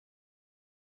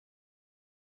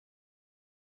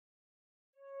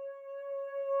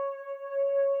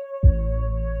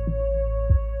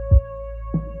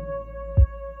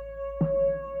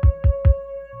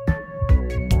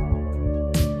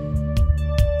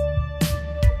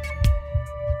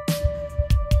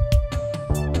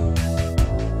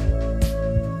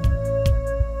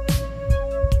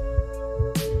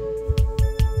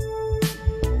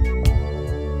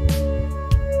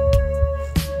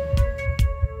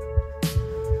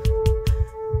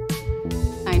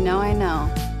I know.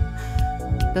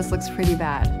 This looks pretty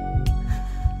bad.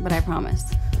 But I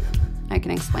promise, I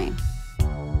can explain.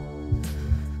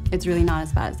 It's really not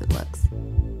as bad as it looks.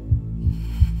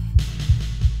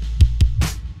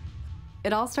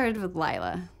 It all started with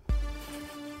Nailah.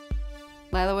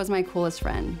 Nailah was my coolest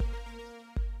friend.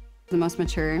 The most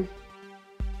mature,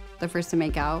 the first to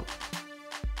make out,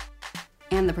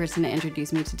 and the person to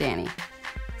introduce me to Danny.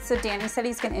 So Danny said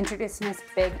he's gonna introduce me as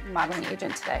a big modeling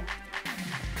agent today.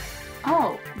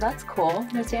 Oh, that's cool.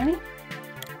 Who's Danny?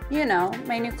 You know,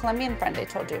 my new Colombian friend I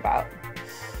told you about.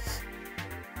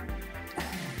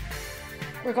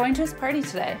 We're going to his party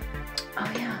today.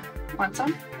 Oh, yeah. Want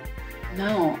some?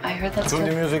 No, I heard that's Turn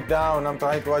the music down. I'm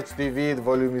trying to watch TV. The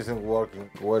volume isn't working.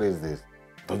 What is this?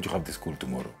 Don't you have the school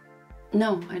tomorrow?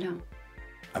 No, I don't.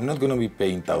 I'm not gonna be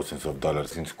paying thousands of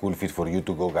dollars in school fees for you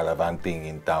to go gallivanting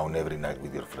in town every night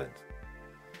with your friends.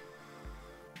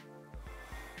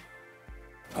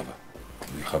 Ava,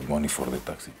 do you have money for the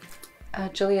taxi?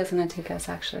 Julia's gonna take us,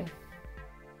 actually.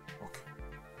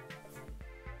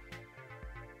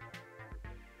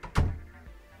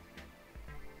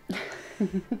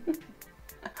 Okay.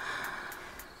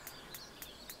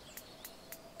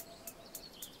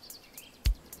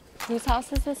 Whose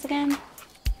house is this again?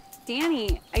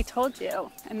 Danny, I told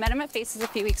you. I met him at Faces a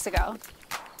few weeks ago.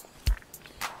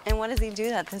 And what does he do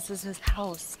that this is his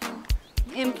house?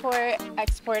 Import,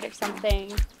 export or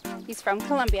something. He's from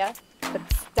Colombia, but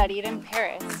studied in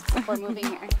Paris before moving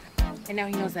here. And now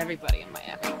he knows everybody in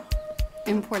Miami.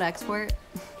 Import, export?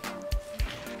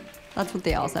 That's what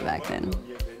they all said back then.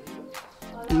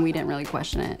 And we didn't really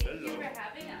question it.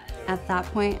 At that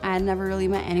point, I had never really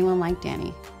met anyone like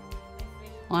Danny.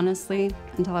 Honestly,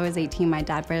 until I was 18, my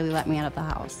dad barely let me out of the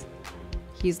house.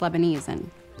 He's Lebanese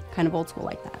and kind of old school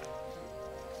like that.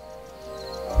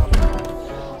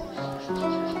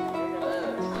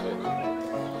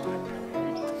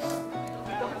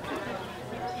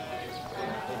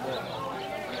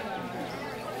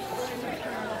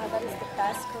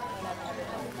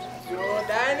 Yo,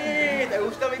 Dani, ¿te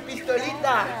gusta mi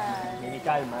pistolita? Ni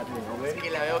calma, ¿no ves? Es que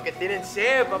la veo que tienen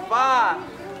sed, papá.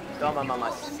 Toma,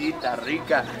 mamacita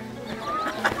rica.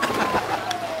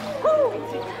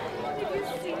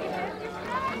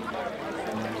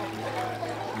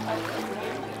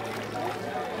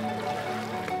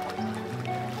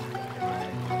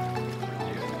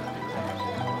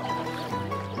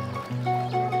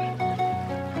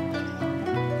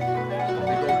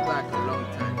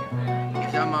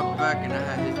 And I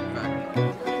had his back.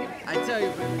 I tell you,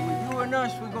 baby, with you and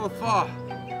us, we go far.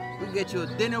 We get you a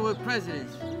dinner with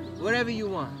presidents, whatever you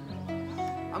want.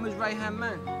 I'm his right-hand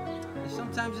man, and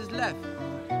sometimes his left.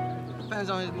 Depends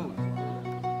on his mood,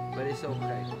 but it's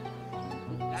okay.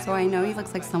 So I know he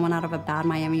looks like someone out of a bad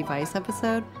Miami Vice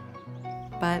episode,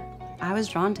 but I was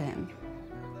drawn to him,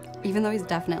 even though he's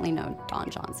definitely no Don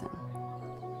Johnson.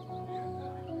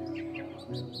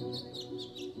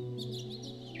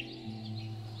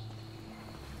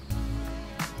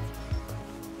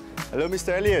 Hello,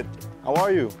 Mr. Elliott. How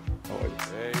are you?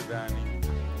 Hey, Danny.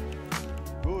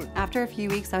 Good. After a few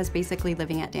weeks, I was basically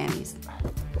living at Danny's.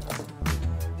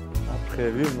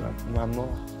 Prévu ma mort.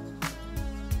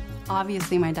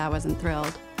 Obviously, my dad wasn't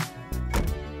thrilled,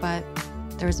 but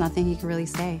there was nothing he could really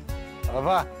say.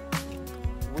 Ava,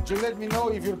 would you let me know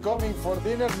if you're coming for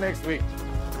dinner next week?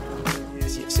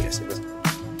 Yes.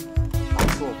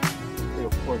 Paco, pero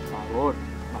por favor,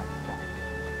 Marta,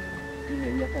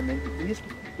 inmediatamente tienes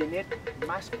que tener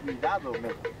más cuidado,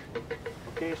 mejor.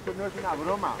 Porque esto no es una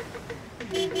broma.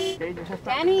 Okay, no seas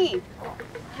tan... Danny, I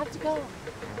have to go.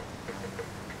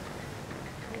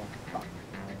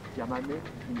 Llámame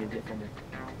inmediatamente.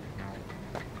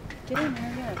 Get in,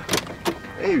 hurry up.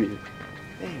 Baby.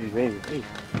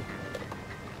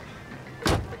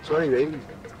 Sorry, baby.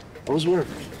 I was work.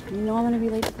 You know I'm gonna be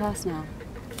late to class now.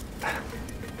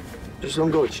 Just don't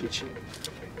go, Chichi.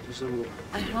 Just don't go.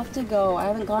 I have to go. I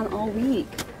haven't gone all week.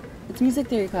 It's music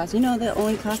theory class. You know, the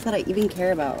only class that I even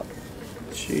care about.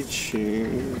 Chichi.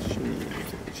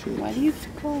 Why do you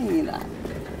keep calling me that?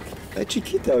 Hey,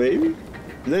 chiquita, baby.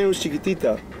 Then it was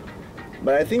chiquitita.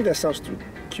 But I think that sounds too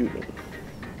cute.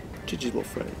 Chichi's more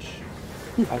French.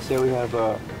 I say we have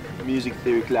a music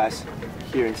theory class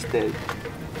here instead.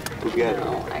 Together.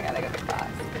 No, I gotta go to class.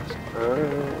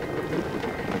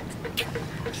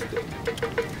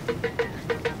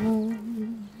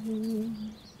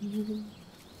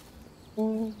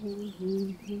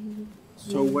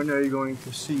 So when are you going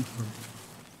to see her?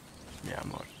 Mi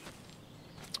amor.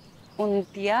 Un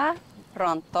día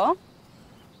pronto,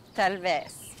 tal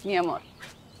vez, mi amor.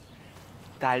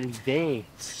 Tal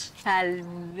vez. Tal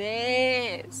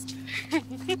vez.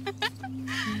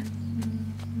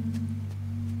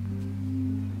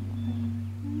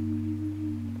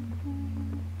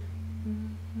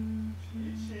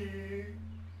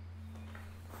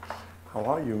 How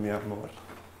are you, mi amor?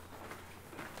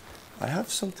 I have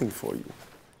something for you.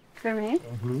 For me?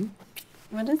 Mm-hmm.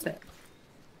 What is it?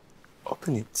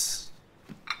 Open it.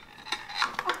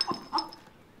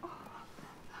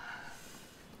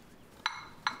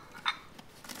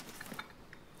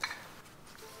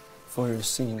 For your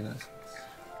singing lessons.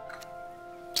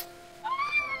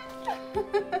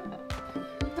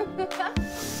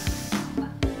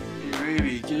 Hey,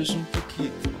 baby, ¿quieres un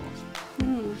poquito?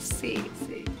 Sí,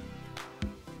 sí.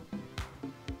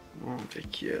 Te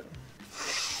quiero.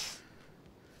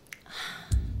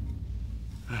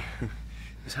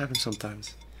 This happens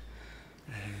sometimes.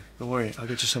 Don't worry, I'll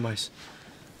get you some ice.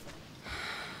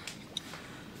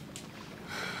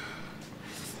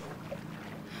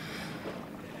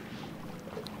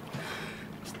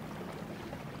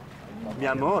 Mi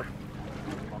amor.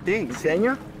 Sing.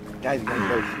 Senor? Guys,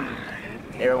 guys.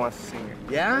 Everyone wants to sing it.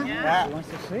 Yeah? Yeah. Who wants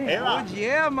to sing? Eva. Oh,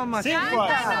 yeah, mamacita. Sing for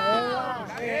us.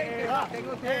 Eva.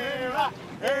 Eva. Eva.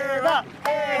 Eva.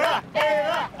 Eva.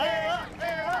 Eva.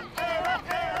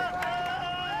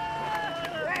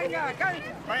 Venga,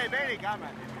 canta. Oye, ven y cama.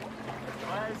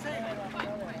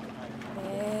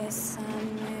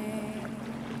 Bésame,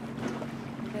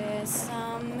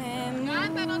 bésame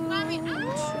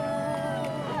mucho.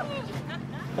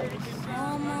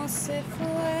 Como se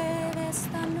fue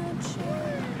esta noche,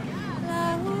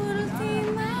 la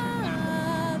última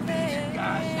vez.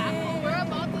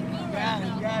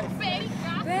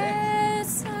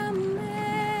 Bésame,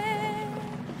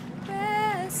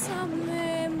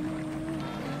 bésame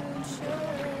mucho.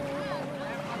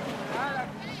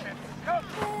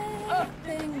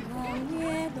 Tengo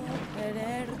miedo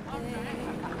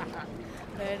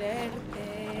perderte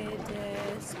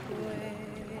después.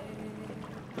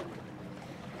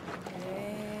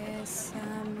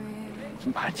 Bésame.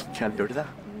 Vaya, de verdad.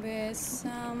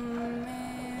 Bésame.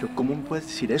 Pero ¿cómo me puedes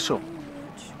decir eso?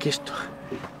 Que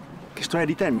estoy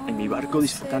ahorita en mi barco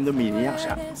disfrutando mi día, o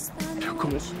sea, pero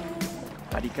 ¿cómo?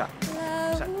 Marica,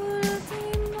 o sea...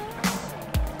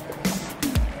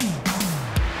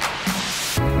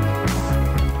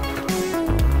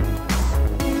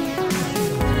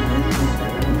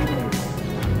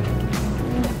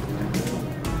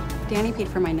 Danny paid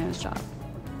for my nose job.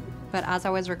 But as I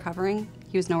was recovering,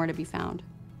 he was nowhere to be found.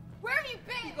 Where have you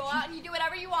been? You go out and you do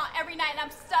whatever you want every night, and I'm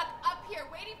stuck up here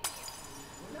waiting for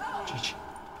you. No.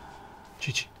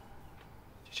 Chichi.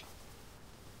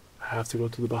 I have to go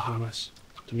to the Bahamas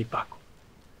to meet Paco.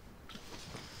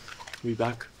 We'll be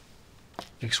back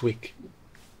next week.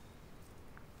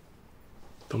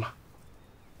 Toma.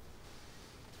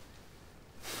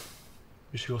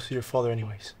 You should go see your father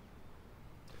anyways.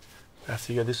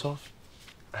 After you get this off.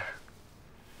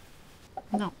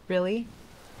 No, really?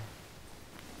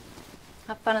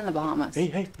 Have fun in the Bahamas.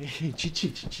 Hey,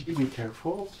 Chichi, be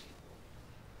careful.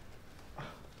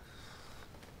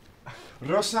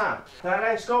 Rosa, trae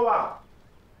la escoba.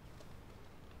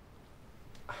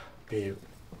 Babe,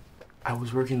 I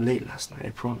was working late last night,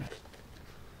 I promise.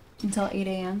 Until 8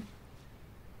 a.m.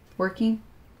 Working?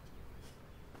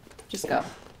 Just go.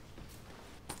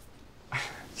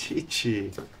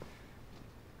 Chichi.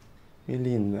 Qué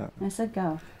linda. I said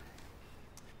go.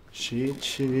 Chichi.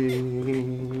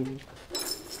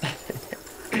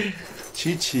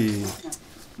 Chichi.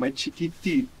 My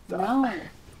chiquitita. No.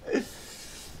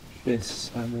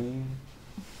 Bésame.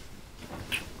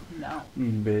 No.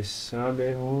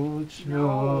 Bésame mucho.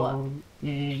 No.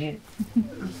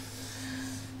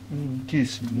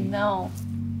 Kiss me. No.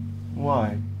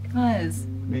 Why? Because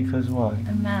Because why?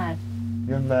 I'm mad.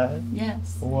 You're mad?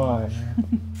 Yes. Why?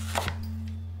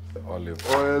 Olive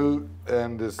oil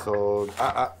and the salt.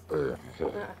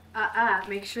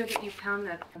 Make sure that you pound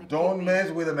that. Don't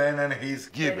mess with the man and his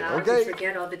gibby, I okay?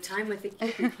 forget all the time with the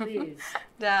kid, please.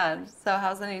 Dad, so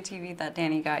how's the new TV that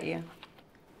Danny got you?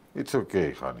 It's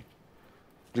okay, honey.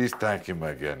 Please thank him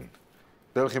again.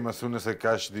 Tell him as soon as I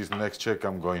cash this next check,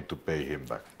 I'm going to pay him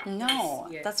back. No,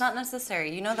 Yes. that's not necessary.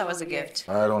 You know that was a gift.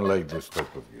 I don't like this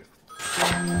type of gift.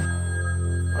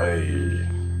 Hey.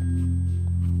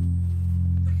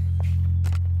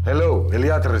 Hello,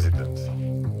 Eliat residence.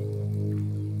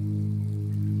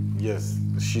 Yes,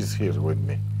 she's here with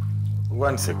me.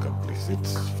 1 second, please.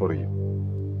 It's for you.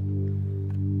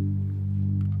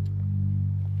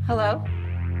 Hello?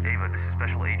 Ava, this is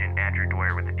Special Agent Andrew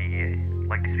Dwyer with the DEA. I'd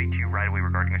like to speak to you right away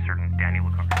regarding a certain Danny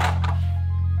LeCoeur.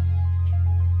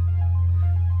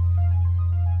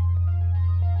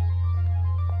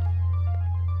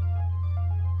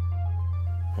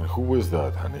 And who is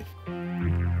that, honey?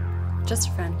 Just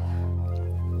a friend.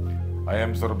 I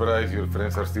am surprised your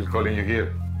friends are still calling you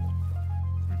here.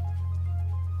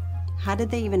 How did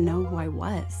they even know who I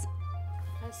was?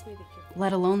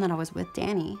 Let alone that I was with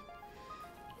Danny.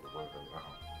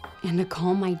 And to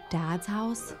call my dad's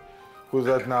house? Who's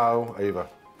that now, Ava?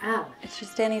 Al. It's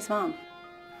just Danny's mom.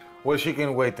 Well, she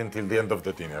can wait until the end of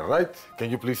the dinner, right? Can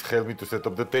you please help me to set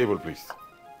up the table, please?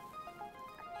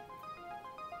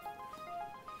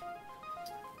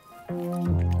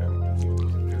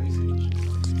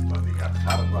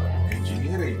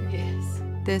 Yes.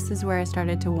 This is where I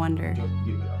started to wonder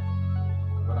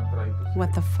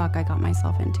what the fuck I got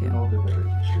myself into.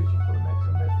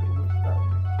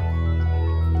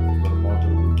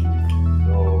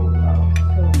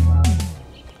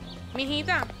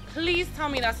 Mijita, please tell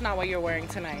me that's not what you're wearing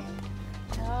tonight.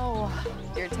 No,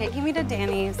 you're taking me to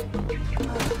Danny's.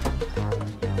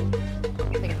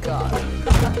 Thank God.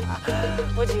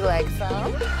 Would you like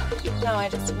some? No, I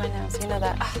just did my nose. You know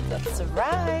that. That's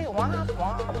right. Womp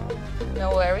womp.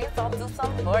 No worries, I'll do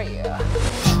some for you.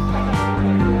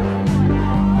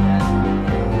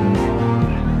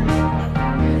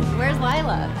 Where's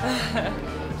Nailah?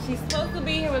 She's supposed to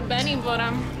be here with Benny, but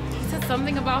he said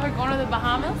something about her going to the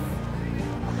Bahamas.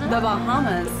 The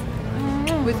Bahamas?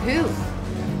 With who?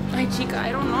 Ay, chica,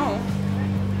 I don't know.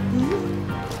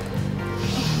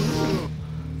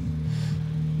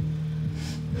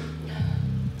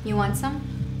 You want some?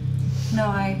 No,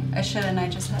 I shouldn't. I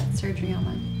just had surgery on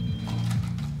mine.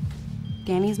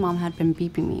 Danny's mom had been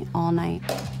beeping me all night.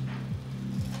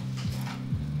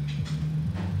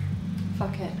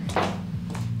 Fuck it.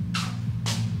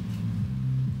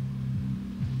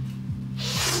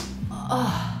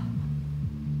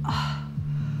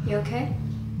 You okay?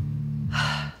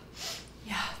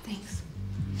 Yeah, thanks.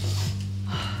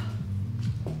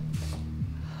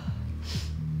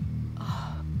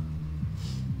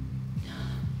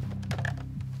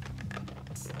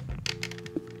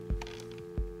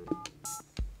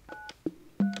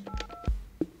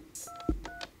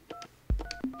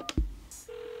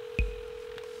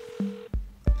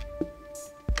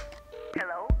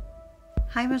 Hello?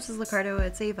 Hi, Mrs. Liccardo.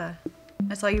 It's Ava.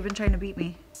 I saw you've been trying to beat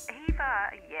me.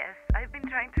 Ava, yes, I've been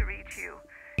trying to reach you.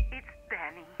 It's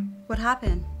Danny. What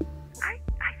happened? I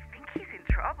think he's in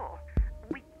trouble.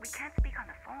 We can't speak on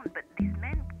the phone, but these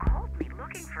men called me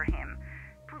looking for him.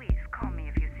 Please call me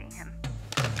if you see him.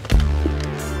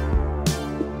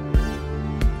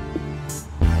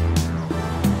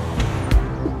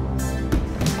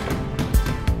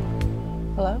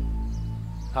 Hello?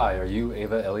 Hi, are you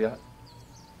Ava Elliott?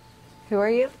 Who are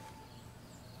you?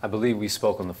 I believe we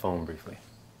spoke on the phone briefly.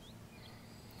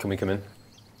 Can we come in?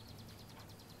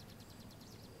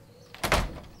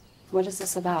 What is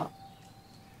this about?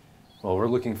 Well, we're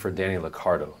looking for Danny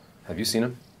Liccardo. Have you seen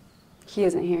him? He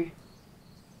isn't here.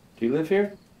 Do you live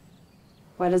here?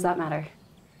 Why does that matter?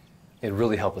 It'd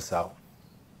really help us out.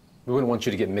 We wouldn't want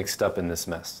you to get mixed up in this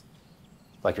mess.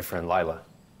 Like your friend Nailah.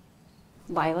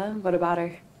 Nailah? What about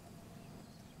her?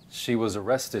 She was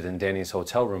arrested in Danny's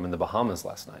hotel room in the Bahamas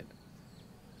last night.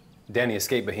 Danny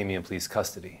escaped Bahamian police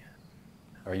custody.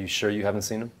 Are you sure you haven't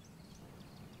seen him?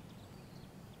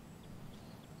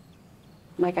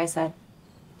 Like I said,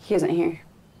 he isn't here.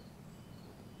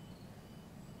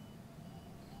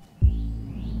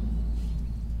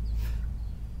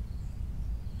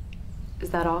 Is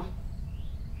that all?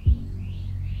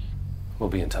 We'll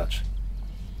be in touch.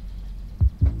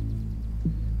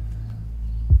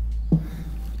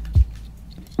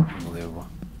 Unbelievable.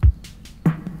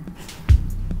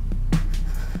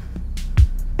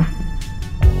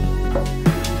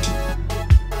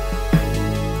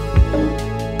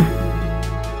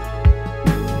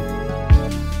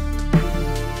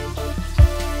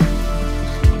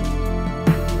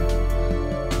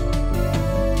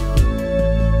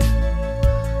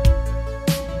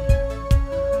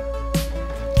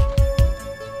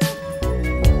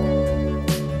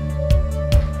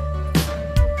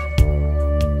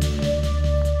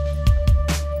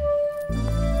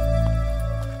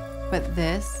 But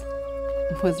this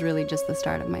was really just the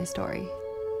start of my story.